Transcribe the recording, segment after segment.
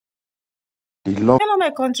the love. Hello,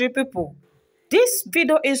 my country people. This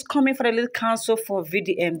video is coming from the lead counsel for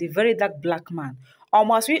VDM, the very dark black man.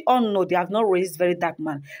 As we all know, they have not raised very dark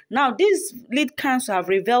man. Now, this lead counsel have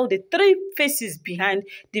revealed the three faces behind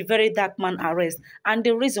the very dark man arrest and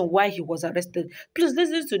the reason why he was arrested. Please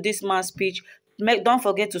listen to this man's speech. Don't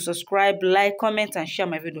forget to subscribe, like, comment, and share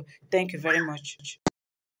my video. Thank you very much.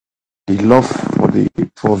 The love for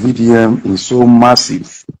VDM is so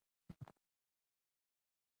massive.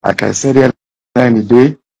 Like I said earlier in the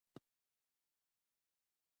day,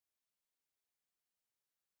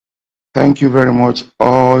 thank you very much,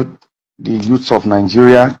 all the youths of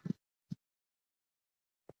Nigeria,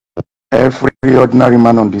 every ordinary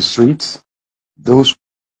man on the streets, those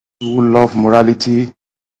who love morality,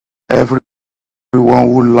 everyone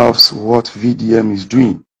who loves what VDM is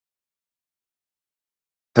doing.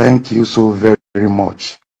 Thank you so very, very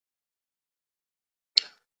much.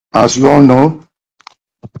 As you all know,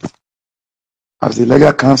 as the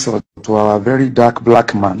legal counsel to our very dark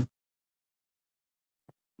black man,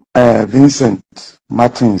 Vincent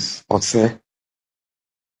Martins Otse,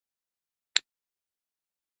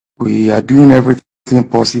 we are doing everything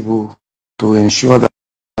possible to ensure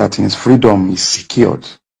that his freedom is secured.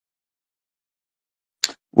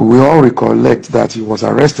 We will all recollect that he was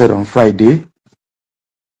arrested on Friday,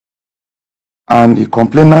 and the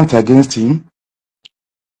complainant against him,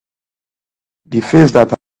 the faces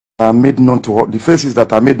that are made known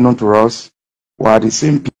to us were the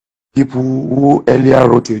same people who earlier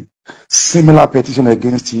wrote a similar petition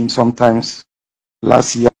against him sometimes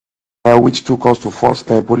last year, which took us to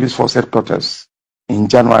police force headquarters in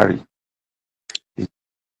January.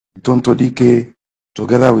 Tonto Dike,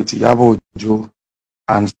 together with Yabo Ojo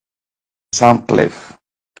and Sam Clef,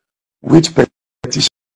 which petition